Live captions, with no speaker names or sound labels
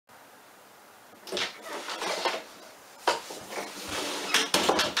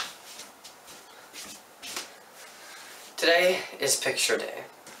Today is picture day,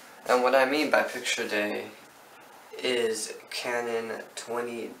 and what I mean by picture day is Canon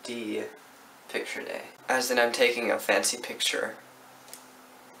 20D picture day, as in I'm taking a fancy picture.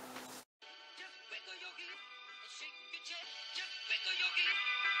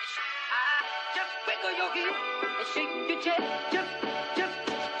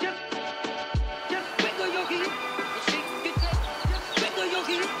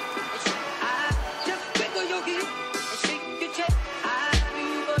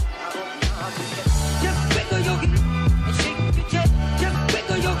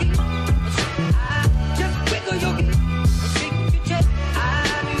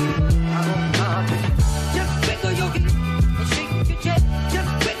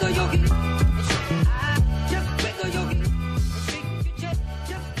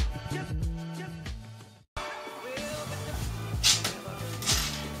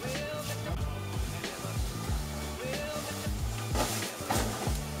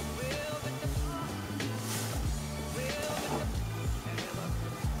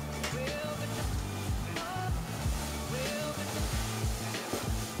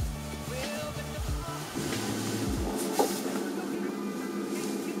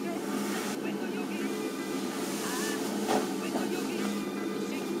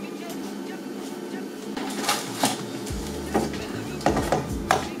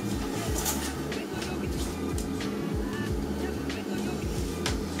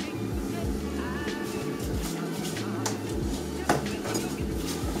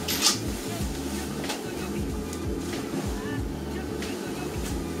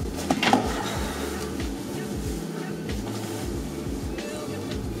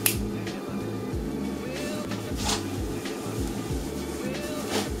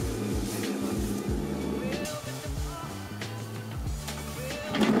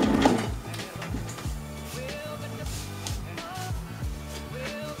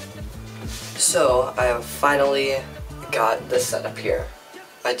 So, I have finally got this setup here.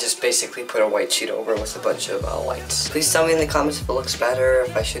 I just basically put a white sheet over with a bunch of lights. Please tell me in the comments if it looks better,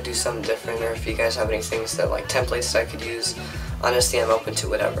 if I should do something different, or if you guys have any things that like templates that I could use. Honestly, I'm open to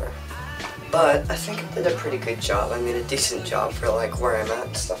whatever. But I think I did a pretty good job. I mean, a decent job for like where I'm at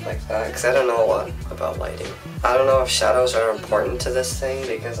and stuff like that, because I don't know a lot about lighting. I don't know if shadows are important to this thing,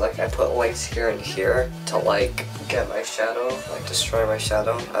 because like I put lights here and here to like get my shadow, like destroy my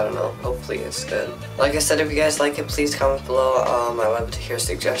shadow. I don't know. Hopefully it's good. Like I said, if you guys like it, please comment below. I love to hear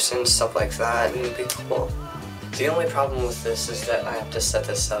suggestions, stuff like that, and it'd be cool. The only problem with this is that I have to set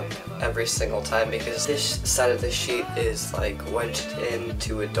this up every single time, because this side of the sheet is like wedged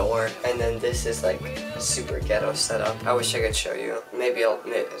into a door, and then this is like a super ghetto setup. I wish I could show you. Maybe I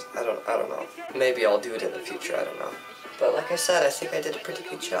don't know. Maybe I'll do it in the future, I don't know. But like I said, I think I did a pretty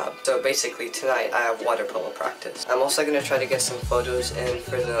good job. So basically tonight I have water polo practice. I'm also going to try to get some photos in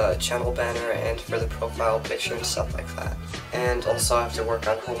for the channel banner and for the profile picture and stuff like that. And also I have to work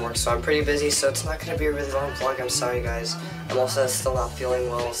on homework, so I'm pretty busy, so it's not going to be a really long vlog. I'm sorry guys. I'm also still not feeling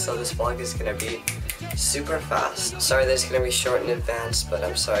well, so this vlog is going to be super fast. Sorry that it's going to be short in advance, but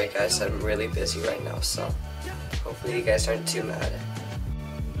I'm sorry guys, I'm really busy right now, so hopefully you guys aren't too mad.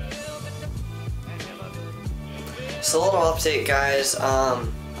 So a little update guys,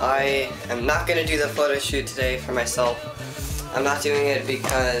 I am not going to do the photo shoot today for myself. I'm not doing it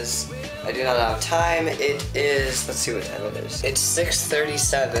because I do not have time. It is, let's see what time it is. It's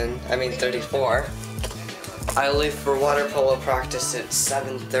 34. I leave for water polo practice at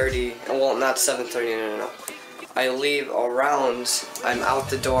 7:30. Well, not 7:30, no. I leave around, I'm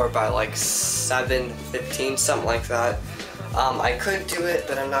out the door by like 7:15, something like that. I could do it,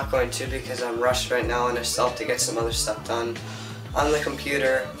 but I'm not going to because I'm rushed right now and I still have to get some other stuff done on the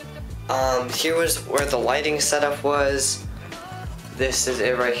computer. Here was where the lighting setup was. This is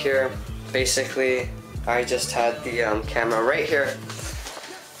it right here. Basically, I just had the camera right here.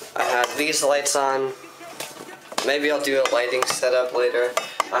 I had these lights on. Maybe I'll do a lighting setup later.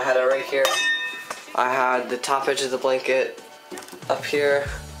 I had it right here. I had the top edge of the blanket up here,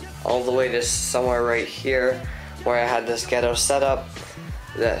 all the way to somewhere right here, where I had this ghetto setup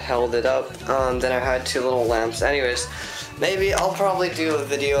that held it up. Then I had two little lamps. Anyways, maybe I'll probably do a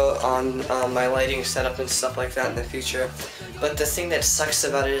video on my lighting setup and stuff like that in the future. But the thing that sucks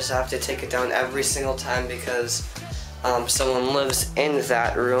about it is I have to take it down every single time because someone lives in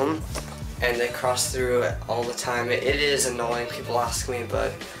that room and they cross through it all the time. It is annoying, people ask me,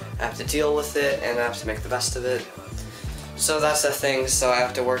 but I have to deal with it and I have to make the best of it. So that's the thing, so I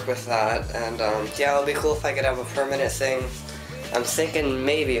have to work with that, and yeah, it would be cool if I could have a permanent thing. I'm thinking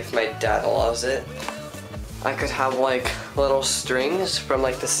maybe if my dad allows it, I could have like little strings from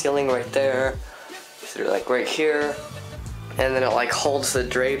like the ceiling right there, through like right here, and then it like holds the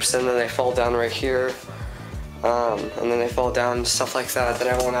drapes, and then they fall down right here, and then they fall down, stuff like that.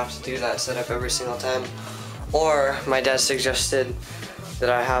 Then I won't have to do that setup every single time. Or my dad suggested that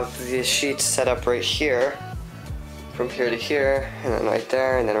I have these sheets set up right here, from here to here, and then right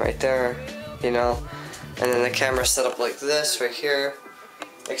there, and then right there, you know, and then the camera set up like this right here.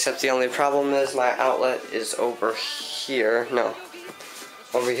 Except the only problem is my outlet is over here. No,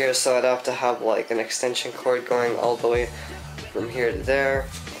 over here, so I'd have to have like an extension cord going all the way from here to there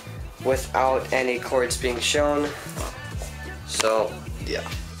without any cords being shown. So yeah.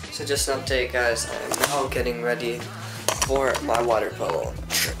 So just an update, guys. I am now getting ready for my water polo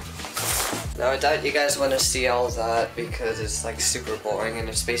trip. Now I doubt you guys want to see all that because it's like super boring and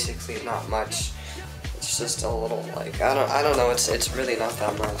it's basically not much. It's just a little like I don't know. It's really not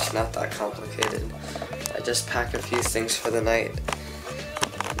that much, not that complicated. I just pack a few things for the night.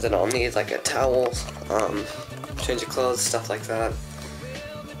 Then I'll need like a towel, change of clothes, stuff like that.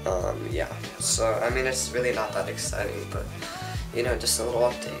 Yeah. So I mean, it's really not that exciting, but you know, just a little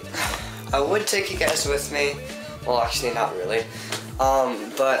update. I would take you guys with me. Well, actually, not really.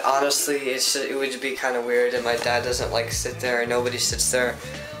 But honestly, it would be kind of weird, and my dad doesn't like sit there. Nobody sits there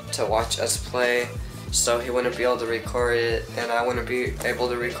to watch us play, so he wouldn't be able to record it, and I wouldn't be able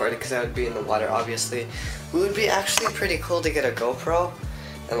to record it because I would be in the water, obviously. It would be actually pretty cool to get a GoPro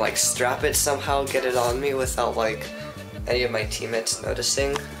and like strap it somehow, get it on me without like any of my teammates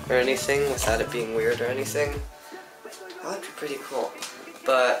noticing or anything, without it being weird or anything. That would be pretty cool.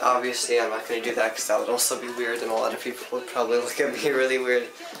 But obviously I'm not going to do that because that would also be weird, and a lot of people would probably look at me really weird.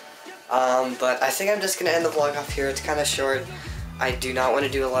 But I think I'm just going to end the vlog off here. It's kind of short. I do not want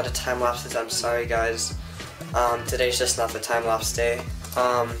to do a lot of time lapses. I'm sorry, guys. Today's just not the time lapse day.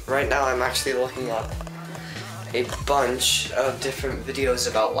 Right now I'm actually looking at a bunch of different videos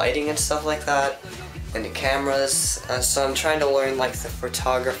about lighting and stuff like that, and the cameras. So I'm trying to learn like the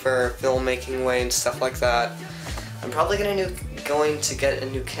photographer, filmmaking way and stuff like that. I'm probably going to get a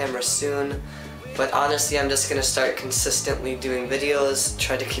new camera soon, but honestly I'm just going to start consistently doing videos,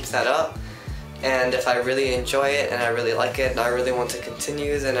 try to keep that up, and if I really enjoy it and I really like it and I really want to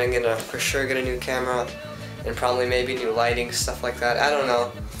continue, then I'm going to for sure get a new camera and probably maybe new lighting, stuff like that. I don't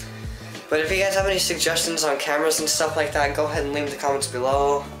know. But if you guys have any suggestions on cameras and stuff like that, go ahead and leave in the comments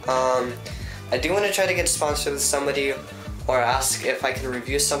below. I do want to try to get sponsored with somebody or ask if I can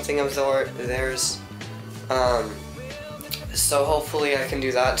review something of theirs. So hopefully I can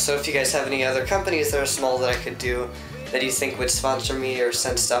do that. So if you guys have any other companies that are small that I could do that you think would sponsor me or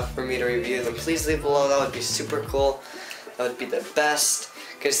send stuff for me to review, then please leave below. That would be super cool. That would be the best,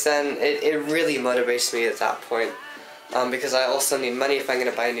 because then it really motivates me at that point. Because I also need money if I'm going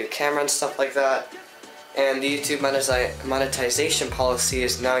to buy a new camera and stuff like that. And the YouTube monetization policy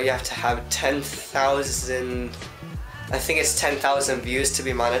is now you have to have 10,000, I think it's 10,000 views to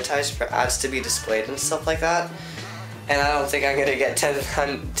be monetized for ads to be displayed and stuff like that. And I don't think I'm going to get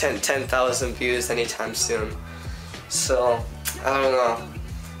 10,000 views anytime soon. So, I don't know.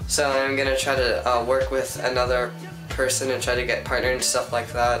 So I'm going to try to work with another person and try to get partnered and stuff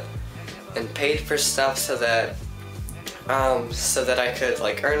like that. And paid for stuff so that I could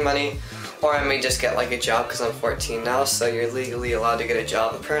like earn money. Or I may just get like a job because I'm 14 now, so you're legally allowed to get a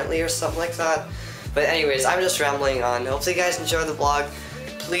job apparently or something like that. But anyways, I'm just rambling on. Hopefully you guys enjoy the vlog.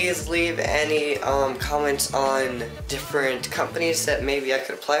 Please leave any comments on different companies that maybe I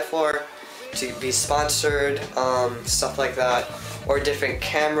could apply for to be sponsored, stuff like that, or different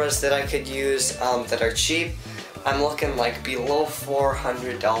cameras that I could use that are cheap. I'm looking like below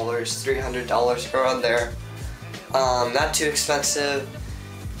 $400, $300 around there. Not too expensive.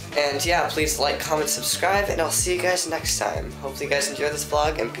 And yeah, please like, comment, subscribe, and I'll see you guys next time. Hopefully you guys enjoy this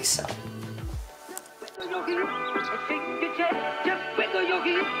vlog, and peace out.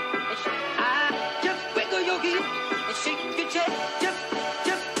 I